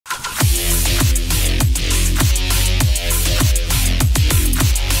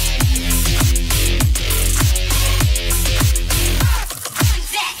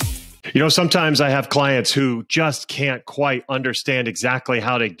Sometimes I have clients who just can't quite understand exactly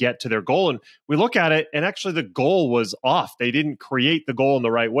how to get to their goal. And we look at it and actually the goal was off. They didn't create the goal in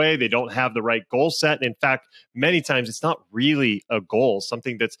the right way. They don't have the right goal set. And in fact, many times it's not really a goal,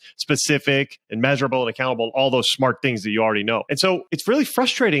 something that's specific and measurable and accountable, all those smart things that you already know. And so it's really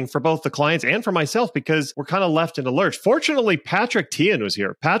frustrating for both the clients and for myself because we're kind of left in a lurch. Fortunately, Patrick Thean was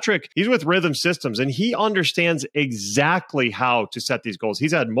here. Patrick, he's with Rhythm Systems and he understands exactly how to set these goals.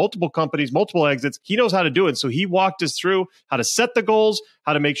 He's had multiple companies, multiple exits. He knows how to do it. So he walked us through how to set the goals,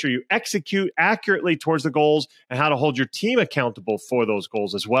 how to make sure you execute accurately towards the goals, and how to hold your team accountable for those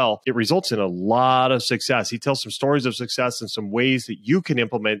goals as well. It results in a lot of success. He tells some stories of success and some ways that you can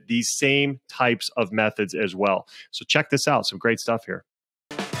implement these same types of methods as well. So check this out. Some great stuff here.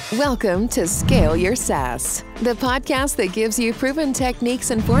 Welcome to Scale Your SaaS, the podcast that gives you proven techniques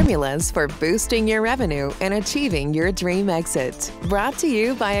and formulas for boosting your revenue and achieving your dream exit. Brought to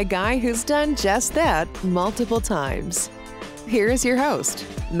you by a guy who's done just that multiple times. Here is your host,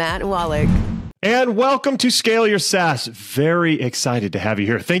 Matt Wolach. And welcome to Scale Your SaaS. Very excited to have you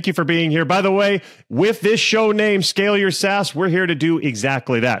here. Thank you for being here. By the way, with this show name, Scale Your SaaS, we're here to do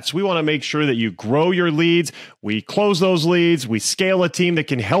exactly that. So we want to make sure that you grow your leads, we close those leads, we scale a team that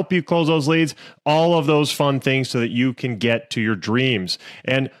can help you close those leads, all of those fun things so that you can get to your dreams.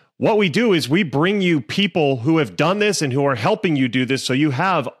 And what we do is we bring you people who have done this and who are helping you do this so you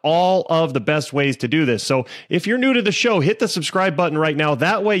have all of the best ways to do this. So if you're new to the show, hit the subscribe button right now.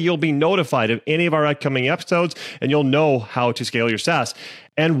 That way you'll be notified of any of our upcoming episodes and you'll know how to scale your SaaS.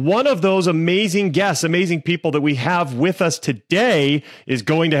 And one of those amazing guests, amazing people that we have with us today is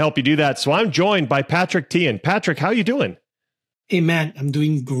going to help you do that. So I'm joined by Patrick Thean. Patrick, how are you doing? Hey, Matt, I'm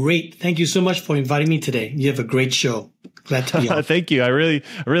doing great. Thank you so much for inviting me today. You have a great show. Glad to be on. Thank you. I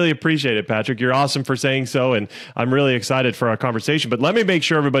really appreciate it, Patrick. You're awesome for saying so, and I'm really excited for our conversation. But let me make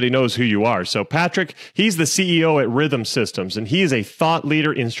sure everybody knows who you are. So Patrick, he's the CEO at Rhythm Systems, and he is a thought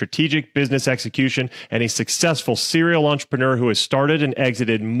leader in strategic business execution and a successful serial entrepreneur who has started and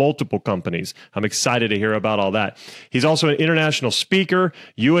exited multiple companies. I'm excited to hear about all that. He's also an international speaker,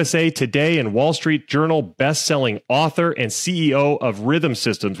 USA Today and Wall Street Journal best-selling author, and CEO of Rhythm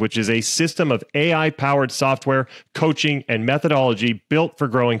Systems, which is a system of AI-powered software, coaching, and methodology built for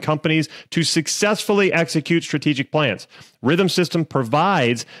growing companies to successfully execute strategic plans. Rhythm System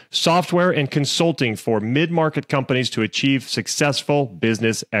provides software and consulting for mid-market companies to achieve successful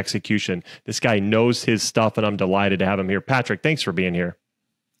business execution. This guy knows his stuff, and I'm delighted to have him here. Patrick, thanks for being here.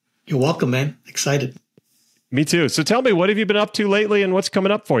 You're welcome, man. Excited. Me too. So tell me, what have you been up to lately, and what's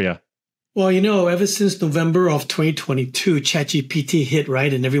coming up for you? Well, ever since November of 2022, ChatGPT hit,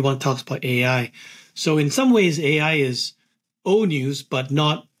 right? And everyone talks about AI. So in some ways, AI is old news, but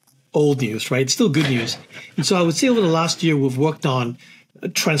not old news, right? It's still good news. And so I would say over the last year, we've worked on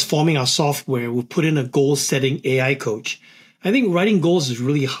transforming our software. We've put in a goal-setting AI coach. I think writing goals is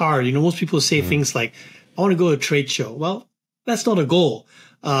really hard. Most people say things like, I want to go to a trade show. Well, that's not a goal.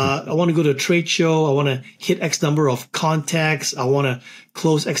 I want to go to a trade show. I want to hit X number of contacts. I want to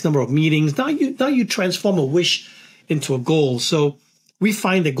close X number of meetings. Now you transform a wish into a goal. So we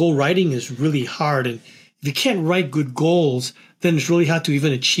find that goal writing is really hard. And if you can't write good goals, then it's really hard to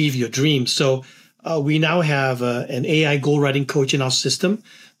even achieve your dreams. So we now have an AI goal writing coach in our system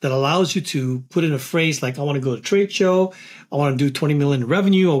that allows you to put in a phrase like, I want to go to a trade show, I want to do 20 million in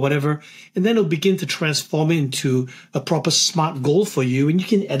revenue or whatever. And then it'll begin to transform it into a proper smart goal for you. And you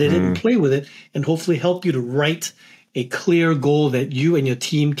can edit it and play with it and hopefully help you to write a clear goal that you and your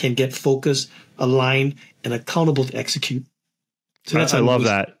team can get focused, aligned, and accountable to execute. So I love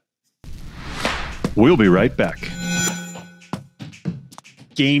that. We'll be right back.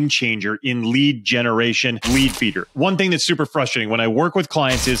 Game changer in lead generation, Lead Feeder. One thing that's super frustrating when I work with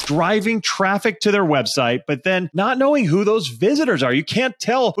clients is driving traffic to their website, but then not knowing who those visitors are. You can't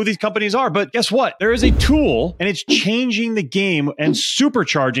tell who these companies are, but guess what? There is a tool and it's changing the game and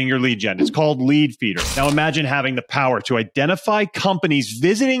supercharging your lead gen. It's called Lead Feeder. Now imagine having the power to identify companies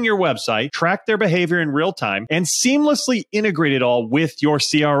visiting your website, track their behavior in real time, and seamlessly integrate it all with your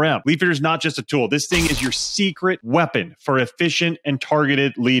CRM. Lead Feeder is not just a tool. This thing is your secret weapon for efficient and targeted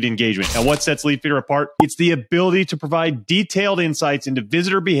lead engagement. And what sets Lead Feeder apart? It's the ability to provide detailed insights into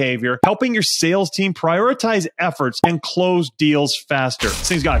visitor behavior, helping your sales team prioritize efforts and close deals faster. This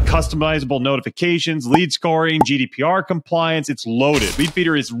thing's got customizable notifications, lead scoring, GDPR compliance. It's loaded. Lead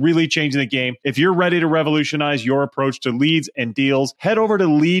Feeder is really changing the game. If you're ready to revolutionize your approach to leads and deals, head over to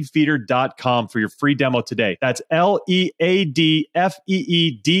leadfeeder.com for your free demo today. That's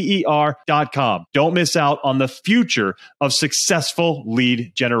LEADFEEDER.com. Don't miss out on the future of successful lead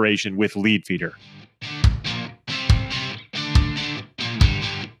generation with Lead Feeder.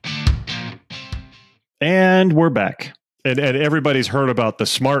 And we're back. And everybody's heard about the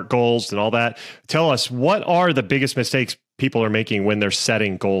SMART goals and all that. Tell us, what are the biggest mistakes people are making when they're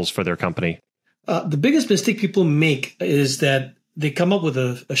setting goals for their company? The biggest mistake people make is that they come up with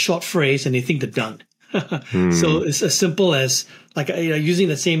a short phrase and they think they're done. So it's as simple as, like, using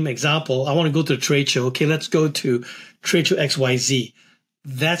the same example, I want to go to a trade show. Okay, let's go to trade show XYZ.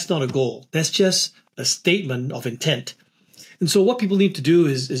 That's not a goal. That's just a statement of intent. And so what people need to do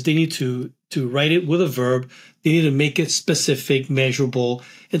is they need to write it with a verb. They need to make it specific, measurable.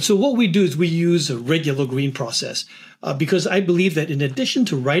 And so what we do is we use a red, yellow, green process, because I believe that in addition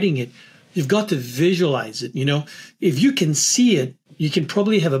to writing it, you've got to visualize it. You know, if you can see it, you can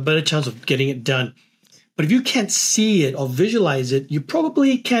probably have a better chance of getting it done. But if you can't see it or visualize it, you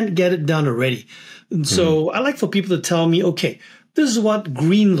probably can't get it done already. And so I like for people to tell me, okay, this is what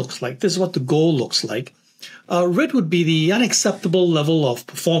green looks like. This is what the goal looks like. Red would be the unacceptable level of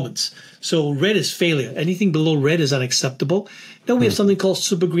performance. So red is failure. Anything below red is unacceptable. Then we have something called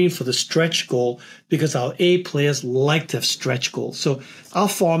super green for the stretch goal, because our A players like to have stretch goals. So our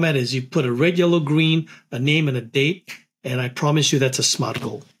format is you put a red, yellow, green, a name and a date, and I promise you that's a SMART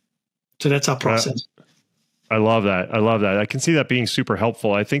goal. So that's our process. I love that. I love that. I can see that being super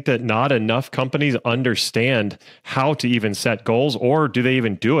helpful. I think that not enough companies understand how to even set goals, or do they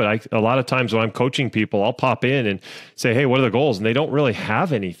even do it? A lot of times when I'm coaching people, I'll pop in and say, hey, what are the goals? And they don't really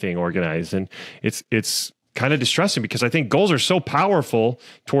have anything organized. And it's kind of distressing, because I think goals are so powerful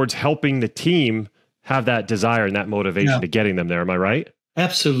towards helping the team have that desire and that motivation to getting them there. Am I right?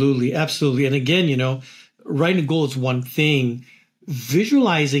 Absolutely. Absolutely. And again, you know, writing a goal is one thing.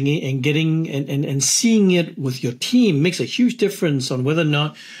 Visualizing it and getting and seeing it with your team makes a huge difference on whether or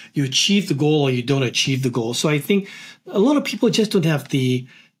not you achieve the goal or you don't achieve the goal. So I think a lot of people just don't have the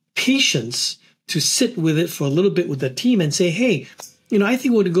patience to sit with it for a little bit with the team and say, hey, you know, I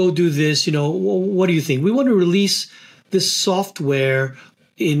think we're going to go do this. You know, what do you think? We want to release this software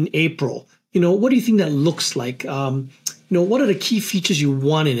in April. You know, what do you think that looks like? You know, what are the key features you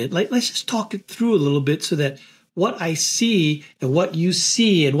want in it? Like, let's just talk it through a little bit so that what I see and what you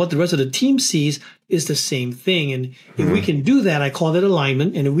see and what the rest of the team sees is the same thing. And if we can do that, I call that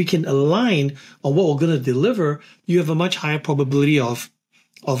alignment. And if we can align on what we're going to deliver, you have a much higher probability of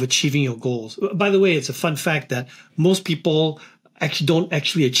achieving your goals. By the way, it's a fun fact that most people don't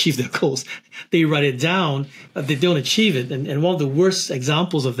achieve their goals. They write it down, they don't achieve it. And one of the worst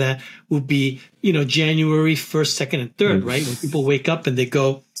examples of that would be, you know, January 1st, 2nd, and 3rd, right? When people wake up and they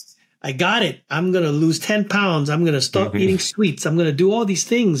go, I got it. I'm going to lose 10 pounds. I'm going to stop eating sweets. I'm going to do all these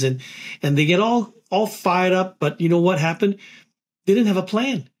things. And they get all fired up. But you know what happened? They didn't have a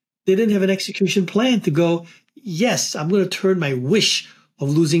plan. They didn't have an execution plan to go, yes, I'm going to turn my wish of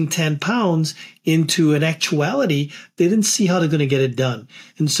losing 10 pounds into an actuality. They didn't see how they're going to get it done.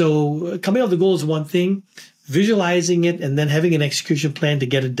 And so coming up with the goal is one thing. Visualizing it and then having an execution plan to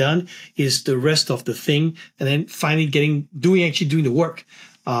get it done is the rest of the thing. And then finally doing the work.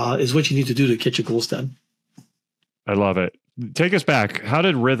 Is what you need to do to get your goals done. I love it. Take us back. How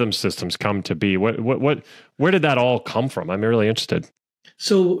did rhythm systems come to be? Where did that all come from? I'm really interested.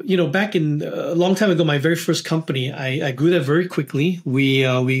 So, you know, back in a long time ago, my very first company, I grew that very quickly.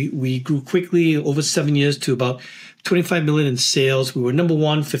 We grew quickly over 7 years to about 25 million in sales. We were number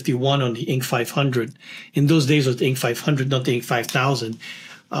 151 on the Inc. 500. In those days, it was the Inc. 500, not the Inc. 5000.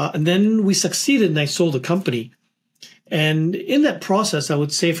 And then we succeeded, and I sold the company. And in that process, I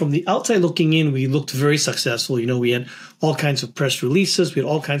would say from the outside looking in, we looked very successful. You know, we had all kinds of press releases, we had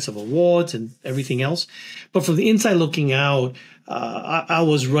all kinds of awards and everything else. But from the inside looking out, I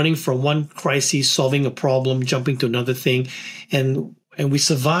was running from one crisis, solving a problem, jumping to another thing. And we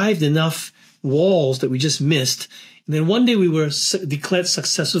survived enough walls that we just missed. And then one day we were declared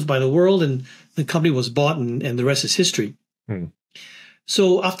successful by the world, and the company was bought, and the rest is history.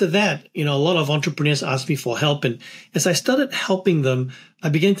 So after that, you know, a lot of entrepreneurs asked me for help. And as I started helping them, I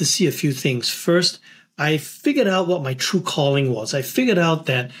began to see a few things. First, I figured out what my true calling was. I figured out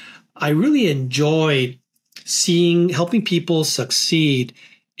that I really enjoyed helping people succeed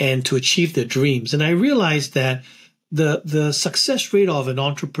and to achieve their dreams. And I realized that the success rate of an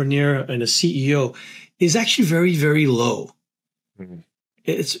entrepreneur and a CEO is actually very, very low.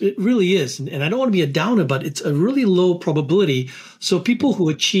 It really is. And I don't want to be a downer, but it's a really low probability. So people who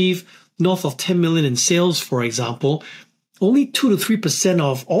achieve north of 10 million in sales, for example, only 2 to 3%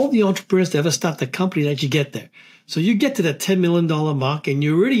 of all the entrepreneurs that ever start the company actually get there. So you get to that $10 million mark and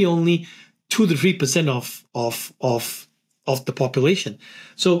you're really only 2 to 3% of the population.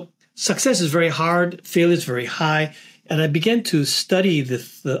 So success is very hard, failure is very high. And I began to study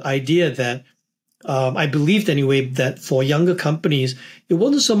the idea that I believed anyway that for younger companies, it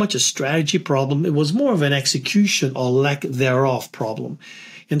wasn't so much a strategy problem. It was more of an execution or lack thereof problem.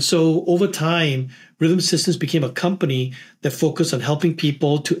 And so over time, Rhythm Systems became a company that focused on helping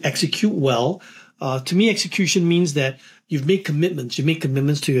people to execute well. To me, execution means that you've made commitments. You make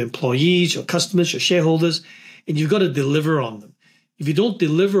commitments to your employees, your customers, your shareholders, and you've got to deliver on them. If you don't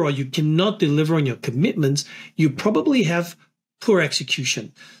deliver or you cannot deliver on your commitments, you probably have poor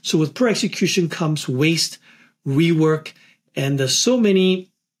execution. So with poor execution comes waste, rework, and there's so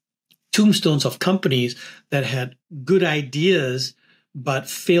many tombstones of companies that had good ideas but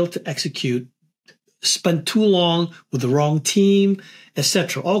failed to execute, spent too long with the wrong team,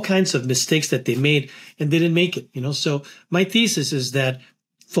 etc. All kinds of mistakes that they made and they didn't make it. So my thesis is that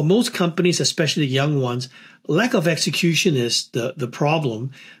for most companies, especially the young ones, lack of execution is the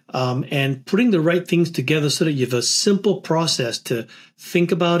problem, and putting the right things together so that you have a simple process to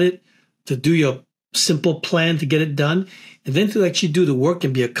think about it, to do your simple plan to get it done, and then to actually do the work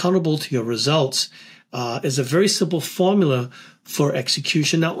and be accountable to your results is a very simple formula for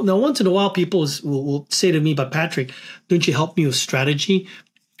execution. Now, once in a while, people will say to me, "But Patrick, don't you help me with strategy?"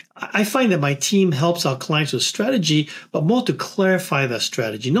 I find that my team helps our clients with strategy, but more to clarify that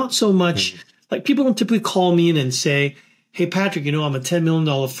strategy, not so much like people don't typically call me in and say, "Hey, Patrick, I'm a $10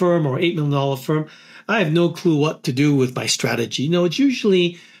 million firm or $8 million firm. I have no clue what to do with my strategy." It's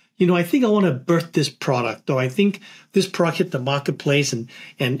usually, I think I want to birth this product, or I think this product hit the marketplace and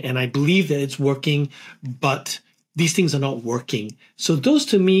I believe that it's working, but these things are not working. So those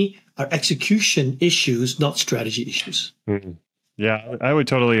to me are execution issues, not strategy issues. Mm-hmm. Yeah, I would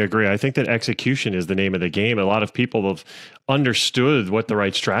totally agree. I think that execution is the name of the game. A lot of people have understood what the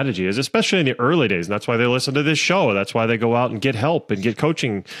right strategy is, especially in the early days. And that's why they listen to this show. That's why they go out and get help and get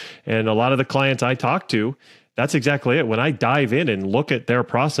coaching. And a lot of the clients I talk to, that's exactly it. When I dive in and look at their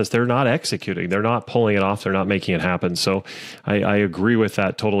process, they're not executing. They're not pulling it off. They're not making it happen. So I agree with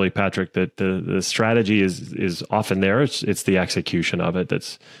that totally, Patrick, that the strategy is often there. It's the execution of it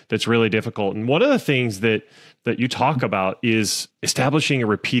that's really difficult. And one of the things that you talk about is establishing a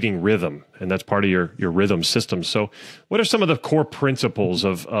repeating rhythm, and that's part of your rhythm system. So what are some of the core principles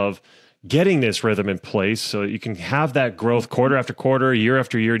of getting this rhythm in place so that you can have that growth quarter after quarter, year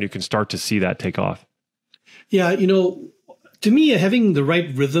after year, and you can start to see that take off? Yeah, to me, having the right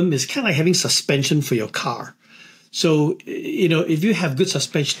rhythm is kind of like having suspension for your car. So, if you have good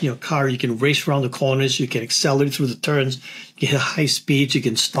suspension in your car, you can race around the corners, you can accelerate through the turns, you can hit high speeds, you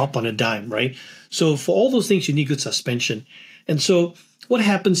can stop on a dime, right? So for all those things, you need good suspension. And so what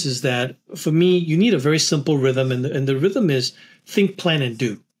happens is that for me, you need a very simple rhythm, and the rhythm is think, plan, and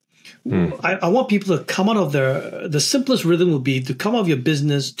do. I want people to come out of the simplest rhythm would be to come out of your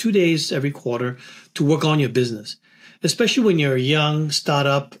business 2 days every quarter to work on your business, especially when you're a young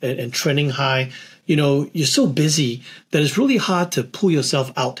startup and trending high. You're so busy that it's really hard to pull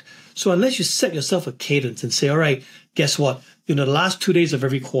yourself out. So unless you set yourself a cadence and say, all right, guess what? The last 2 days of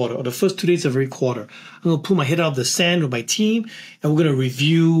every quarter or the first 2 days of every quarter, I'm going to pull my head out of the sand with my team and we're going to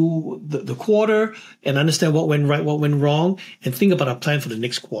review the quarter and understand what went right, what went wrong, and think about our plan for the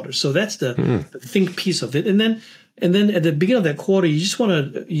next quarter. So that's the think piece of it. And then at the beginning of that quarter, you just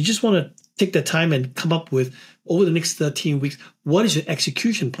want to take the time and come up with, over the next 13 weeks, what is your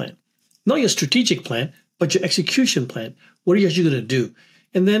execution plan? Not your strategic plan, but your execution plan. What are you actually going to do?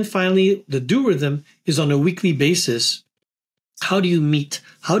 And then finally, the do rhythm is on a weekly basis. How do you meet?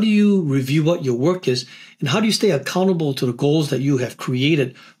 How do you review what your work is? And how do you stay accountable to the goals that you have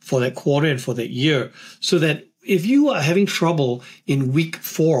created for that quarter and for that year? So that if you are having trouble in week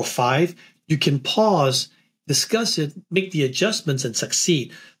 4 or 5, you can pause, discuss it, make the adjustments, and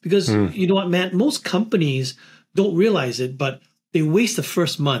succeed. Because you know what, man, most companies don't realize it, but they waste the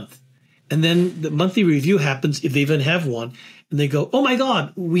first month. And then the monthly review happens, if they even have one, and they go, oh my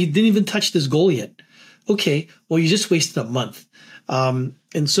God, we didn't even touch this goal yet. Okay, well, you just wasted a month.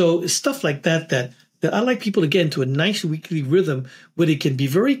 And so it's stuff like that I like people to get into a nice weekly rhythm where they can be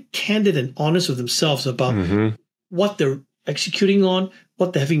very candid and honest with themselves about what they're executing on,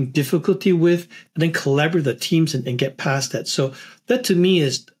 what they're having difficulty with, and then collaborate with the teams and get past that. So that to me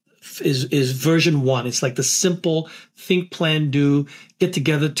is version 1. It's like the simple think, plan, do, get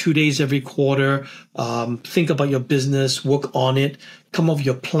together 2 days every quarter, think about your business, work on it, come up with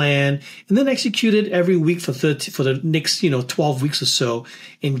your plan, and then execute it every week for the next 12 weeks or so,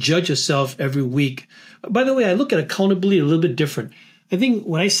 and judge yourself every week. By the way, I look at accountability a little bit different. I think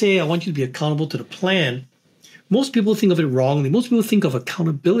when I say I want you to be accountable to the plan, most people think of it wrongly. Most people think of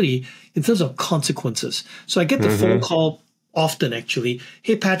accountability in terms of consequences. So I get the phone call often, actually,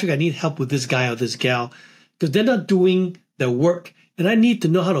 hey, Patrick, I need help with this guy or this gal because they're not doing their work, and I need to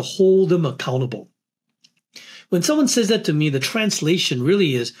know how to hold them accountable. when someone says that to me, the translation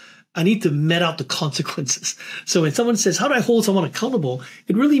really is, I need to met out the consequences. So when someone says, how do I hold someone accountable?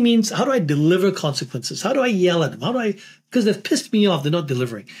 It really means, how do I deliver consequences? How do I yell at them? Because they've pissed me off, they're not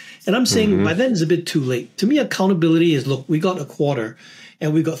delivering. And I'm saying by then it's a bit too late. To me, accountability is, look, we got a quarter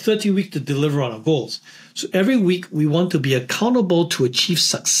and we got 13 weeks to deliver on our goals. So every week we want to be accountable to achieve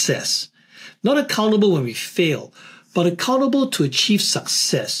success. Not accountable when we fail, but accountable to achieve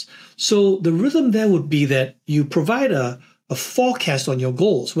success. So the rhythm there would be that you provide a forecast on your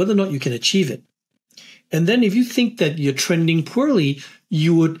goals, whether or not you can achieve it. And then if you think that you're trending poorly,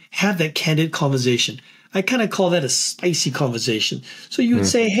 you would have that candid conversation. I kind of call that a spicy conversation. So you would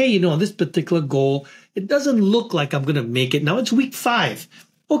say, hey, on this particular goal, it doesn't look like I'm going to make it. Now it's week 5.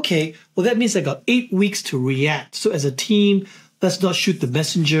 Okay, well, that means I got 8 weeks to react. So as a team, let's not shoot the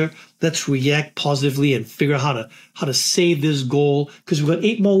messenger. Let's react positively and figure out how to save this goal, because we've got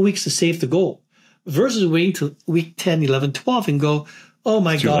 8 more weeks to save the goal. Versus waiting till week 10, 11, 12 and go, oh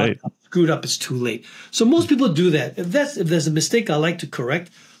my God, I'm screwed up, it's too late. So most people do that. If there's a mistake I like to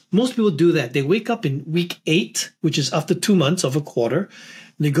correct, most people do that. They wake up in week 8, which is after 2 months of a quarter,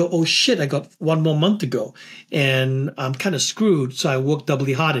 and they go, oh shit, I got 1 more month to go. And I'm kind of screwed. So I work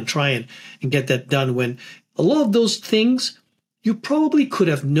doubly hard and try and get that done, when a lot of those things you probably could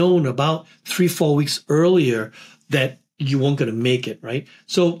have known about 3-4 weeks earlier that you weren't going to make it, right?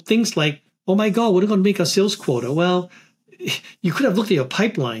 So things like, oh my God, we're going to make our sales quota. Well, you could have looked at your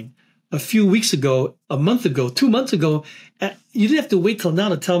pipeline a few weeks ago, a month ago, 2 months ago. You didn't have to wait till now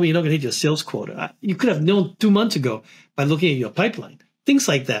to tell me you're not going to hit your sales quota. You could have known 2 months ago by looking at your pipeline. Things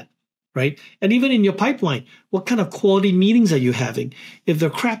like that, right? And even in your pipeline, what kind of quality meetings are you having? If they're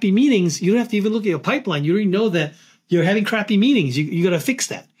crappy meetings, you don't have to even look at your pipeline. You already know that you're having crappy meetings. You got to fix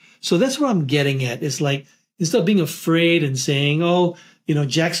that. So that's what I'm getting at. It's like, instead of being afraid and saying, oh,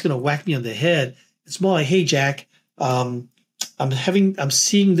 Jack's going to whack me on the head, it's more like, hey, Jack, I'm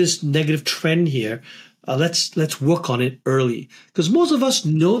seeing this negative trend here. Let's work on it early. Because most of us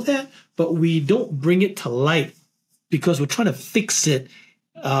know that, but we don't bring it to light because we're trying to fix it.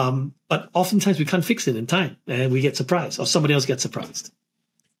 But oftentimes we can't fix it in time and we get surprised, or somebody else gets surprised.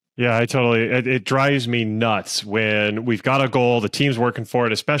 Yeah, it drives me nuts when we've got a goal, the team's working for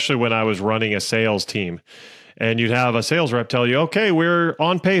it, especially when I was running a sales team. And you'd have a sales rep tell you, okay, we're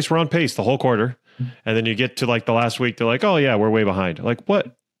on pace the whole quarter. And then you get to like the last week, they're like, oh yeah, we're way behind. Like,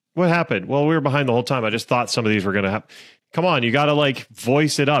 what happened? Well, we were behind the whole time. I just thought some of these were going to happen. Come on, you got to like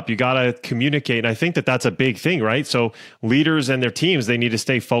voice it up. You got to communicate. And I think that's a big thing, right? So leaders and their teams, they need to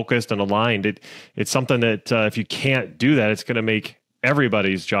stay focused and aligned. It's something that if you can't do that, it's going to make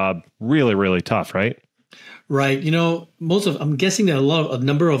everybody's job really, really tough, right? Right. I'm guessing that a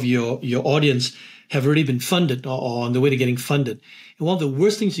number of your audience have already been funded or on the way to getting funded. And one of the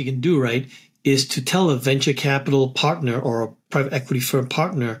worst things you can do, right, is to tell a venture capital partner or a private equity firm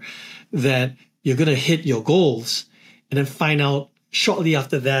partner that you're going to hit your goals and then find out shortly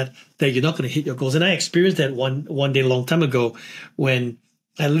after that you're not going to hit your goals. And I experienced that one day a long time ago when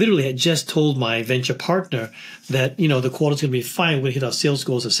I literally had just told my venture partner that, the quarter's going to be fine. We're going to hit our sales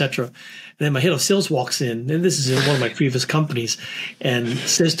goals, etc. And then my head of sales walks in, and this is in one of my previous companies, and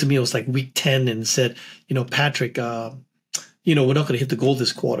says to me, it was like week 10, and said, Patrick, we're not going to hit the goal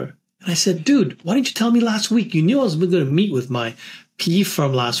this quarter. And I said, dude, why didn't you tell me last week? You knew I was going to meet with my PE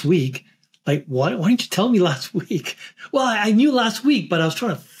firm last week. Like, why didn't you tell me last week? Well, I knew last week, but I was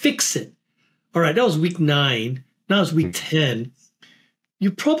trying to fix it. All right, that was week 9. Now it's week 10.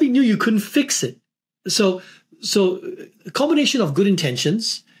 You probably knew you couldn't fix it. So a combination of good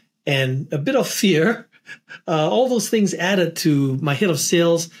intentions and a bit of fear, all those things added to my head of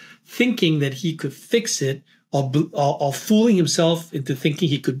sales thinking that he could fix it, or fooling himself into thinking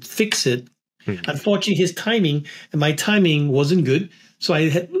he could fix it. Unfortunately, his timing and my timing wasn't good. So I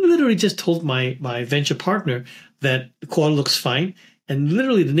had literally just told my venture partner that the quarter looks fine. And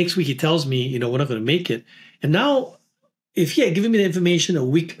literally the next week he tells me, we're not going to make it. And now, if he had given me the information a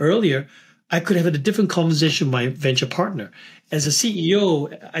week earlier, I could have had a different conversation with my venture partner. As a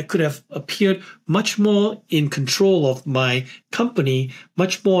CEO, I could have appeared much more in control of my company,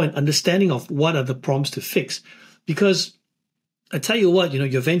 much more in understanding of what are the problems to fix. Because I tell you what,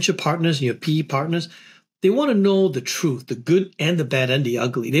 your venture partners and your PE partners, they want to know the truth, the good and the bad and the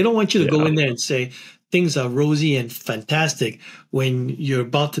ugly. They don't want you to go in there and say, things are rosy and fantastic when you're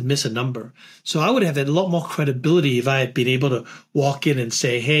about to miss a number. So I would have had a lot more credibility if I had been able to walk in and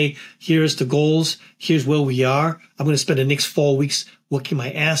say, hey, here's the goals. Here's where we are. I'm going to spend the next 4 weeks working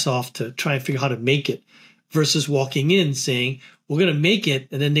my ass off to try and figure out how to make it, versus walking in saying, we're going to make it.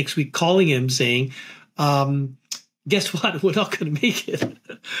 And then next week calling him saying, guess what? We're not going to make it.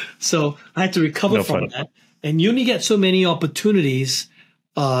 So I had to recover from that. And you only get so many opportunities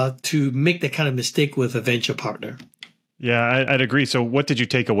to make that kind of mistake with a venture partner. Yeah, I'd agree. So what did you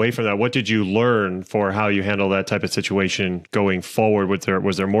take away from that? What did you learn for how you handle that type of situation going forward?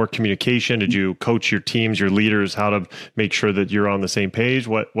 Was there more communication? Did you coach your teams, your leaders, how to make sure that you're on the same page?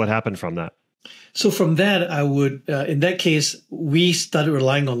 What happened from that? So from that, I would, in that case, we started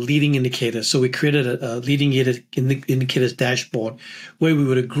relying on leading indicators. So we created a leading indicators dashboard where we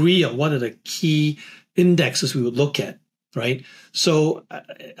would agree on what are the key indexes we would look at, right? So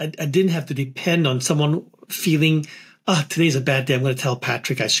I didn't have to depend on someone feeling, today's a bad day. I'm going to tell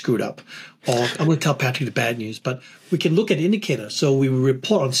Patrick I screwed up, or I'm going to tell Patrick the bad news. But we can look at indicators. So we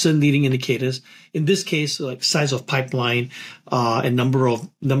report on certain leading indicators. In this case, like size of pipeline, and number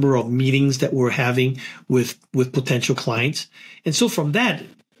of meetings that we're having with potential clients. And so from that,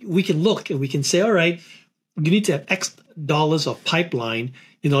 we can look and we can say, all right, you need to have X dollars of pipeline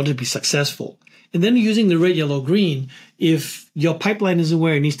in order to be successful. And then using the red, yellow, green, if your pipeline isn't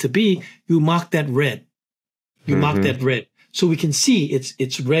where it needs to be, you mark that red. You mark that red. So we can see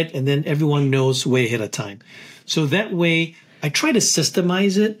it's red, and then everyone knows way ahead of time. So that way, I try to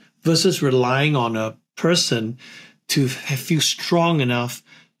systemize it versus relying on a person to feel strong enough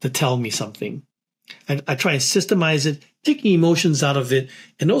to tell me something. And I try and systemize it, taking emotions out of it,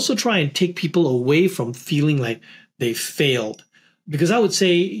 and also try and take people away from feeling like they failed. Because I would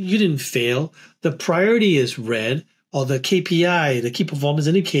say you didn't fail. The priority is red, or the KPI, the key performance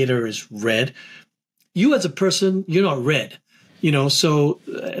indicator, is red. You as a person, you're not red, so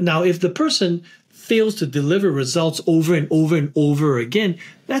now if the person fails to deliver results over and over and over again,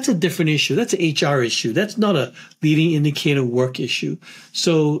 that's a different issue. That's an HR issue. That's not a leading indicator work issue.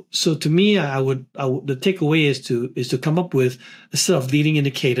 So to me, the takeaway is to come up with a set of leading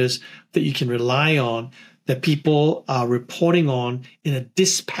indicators that you can rely on, that people are reporting on in a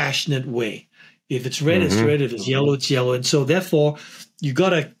dispassionate way. If it's red, it's red. If it's yellow, it's yellow. And so therefore, you got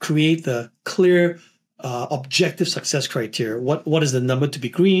to create the clear objective success criteria. What is the number to be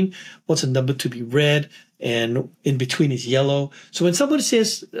green? What's the number to be red? And in between is yellow. So when somebody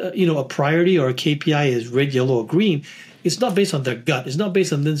says, a priority or a KPI is red, yellow, or green, it's not based on their gut. It's not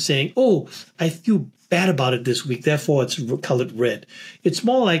based on them saying, oh, I feel bad about it this week, therefore it's colored red. It's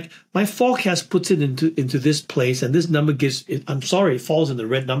more like my forecast puts it into this place, and this number gives it, I'm sorry, it falls in the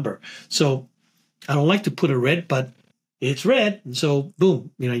red number. So I don't like to put a red, but it's red, and so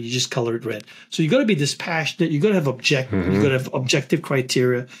boom, you just color it red. So you got to be dispassionate. You got to have you got to have objective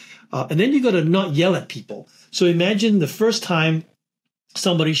criteria, and then you got to not yell at people. So imagine the first time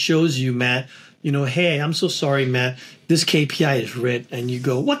somebody shows you, Matt, hey, I'm so sorry, Matt, this KPI is red, and you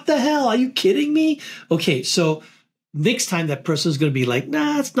go, what the hell? Are you kidding me? Okay, so next time that person is going to be like,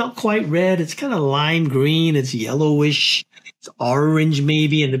 nah, it's not quite red. It's kind of lime green. It's yellowish. It's orange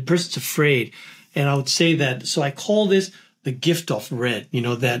maybe, and the person's afraid. And I would say that, so I call this the gift of red,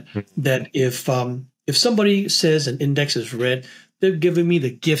 that if somebody says an index is red, they're giving me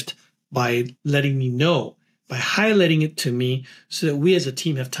the gift by letting me know, by highlighting it to me so that we as a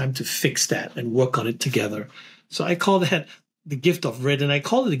team have time to fix that and work on it together. So I call that the gift of red. And I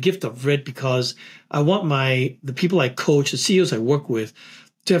call it the gift of red because I want the people I coach, the CEOs I work with,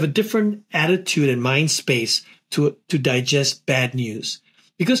 to have a different attitude and mind space to digest bad news.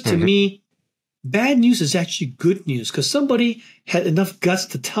 Because to me, bad news is actually good news because somebody had enough guts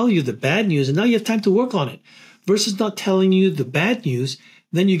to tell you the bad news, and now you have time to work on it, versus not telling you the bad news.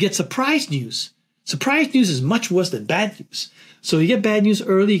 Then you get surprise news. Surprise news is much worse than bad news. So you get bad news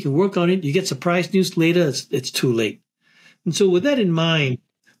early, you can work on it. You get surprise news later, it's too late. And so with that in mind,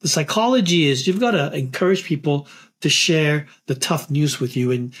 the psychology is you've got to encourage people to share the tough news with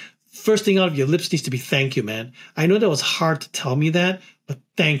you. And first thing out of your lips needs to be thank you, man. I know that was hard to tell me that, but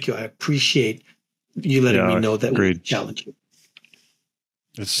thank you. I appreciate you letting me know that we challenge you.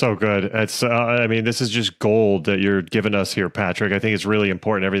 It's so good. It's, this is just gold that you're giving us here, Patrick. I think it's really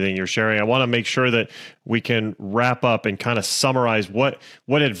important, everything you're sharing. I want to make sure that we can wrap up and kind of summarize what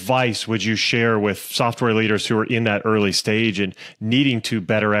advice would you share with software leaders who are in that early stage and needing to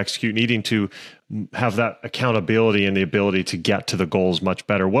better execute, needing to have that accountability and the ability to get to the goals much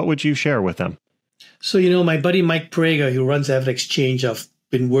better. What would you share with them? So, my buddy Mike Prager, who runs Avid Exchange, I've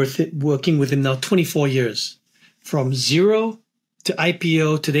been working with him now 24 years. From zero to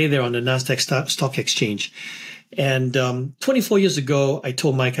IPO, today they're on the NASDAQ stock exchange. And 24 years ago, I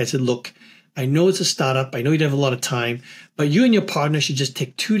told Mike, I said, look, I know it's a startup. I know you don't have a lot of time, but you and your partner should just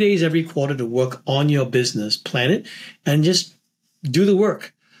take 2 days every quarter to work on your business, plan it, and just do the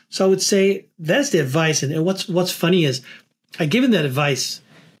work. So I would say that's the advice. And what's funny is I gave him that advice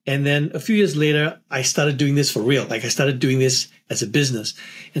And then a few years later, I started doing this for real. Like I started doing this as a business.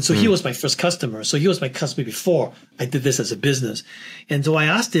 And so he was my first customer. So he was my customer before I did this as a business. And so I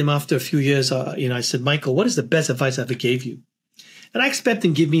asked him after a few years, I said, Michael, what is the best advice I ever gave you? And I expect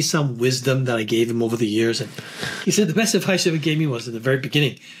him to give me some wisdom that I gave him over the years. And he said the best advice he ever gave me was in the very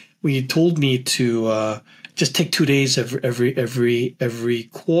beginning, when he told me to just take 2 days every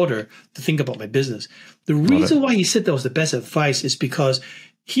quarter to think about my business. The reason why he said that was the best advice is because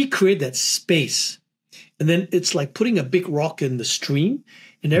he created that space. And then it's like putting a big rock in the stream,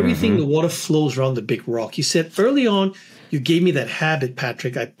 and everything, the water flows around the big rock. He said, early on, you gave me that habit,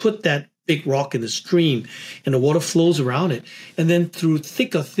 Patrick. I put that big rock in the stream and the water flows around it. And then through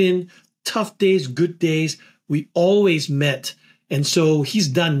thick or thin, tough days, good days, we always met. And so he's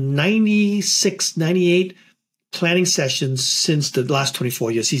done 96, 98 planning sessions since the last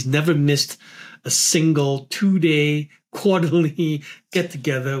 24 years. He's never missed a single 2-day quarterly get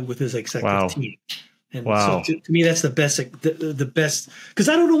together with his executive team. And so to me, that's the best, because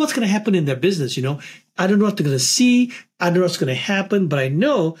I don't know what's going to happen in their business. I don't know what they're going to see. I don't know what's going to happen, but I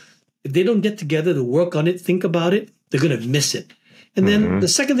know if they don't get together to work on it, think about it, they're going to miss it. And then the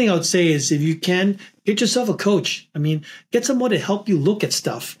second thing I would say is, if you can, get yourself a coach. I mean, get someone to help you look at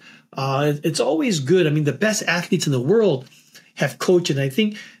stuff. It's always good. I mean, the best athletes in the world have coach. And I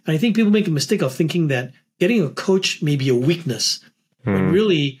think people make a mistake of thinking that getting a coach may be a weakness. When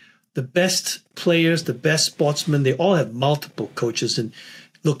really, the best players, the best sportsmen, they all have multiple coaches. And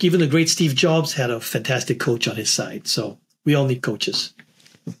look, even the great Steve Jobs had a fantastic coach on his side. So we all need coaches.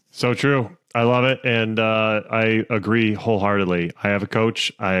 So true. I love it. And I agree wholeheartedly. I have a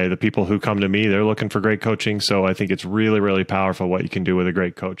coach. The people who come to me, they're looking for great coaching. So I think it's really, really powerful what you can do with a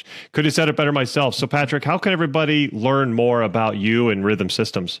great coach. Could have said it better myself. So Patrick, how can everybody learn more about you and Rhythm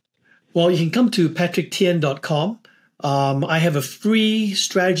Systems? Well, you can come to patrickthean.com. I have a free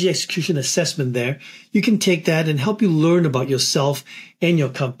strategy execution assessment there. You can take that and help you learn about yourself and your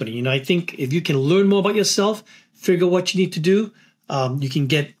company. I think if you can learn more about yourself, figure out what you need to do, you can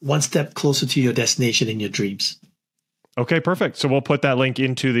get one step closer to your destination and your dreams. Okay, perfect. So we'll put that link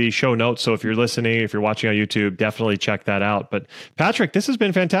into the show notes. So if you're listening, if you're watching on YouTube, definitely check that out. But Patrick, this has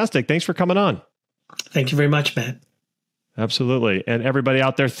been fantastic. Thanks for coming on. Thank you very much, Matt. Absolutely. And everybody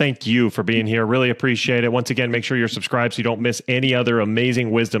out there, thank you for being here. Really appreciate it. Once again, make sure you're subscribed so you don't miss any other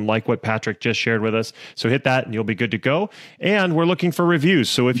amazing wisdom like what Patrick just shared with us. So hit that and you'll be good to go. And we're looking for reviews.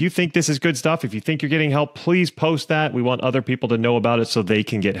 So if you think this is good stuff, if you think you're getting help, please post that. We want other people to know about it so they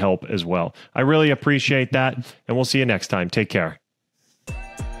can get help as well. I really appreciate that. And we'll see you next time. Take care.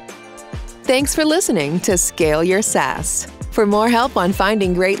 Thanks for listening to Scale Your SaaS. For more help on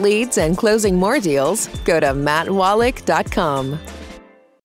finding great leads and closing more deals, go to mattwolach.com.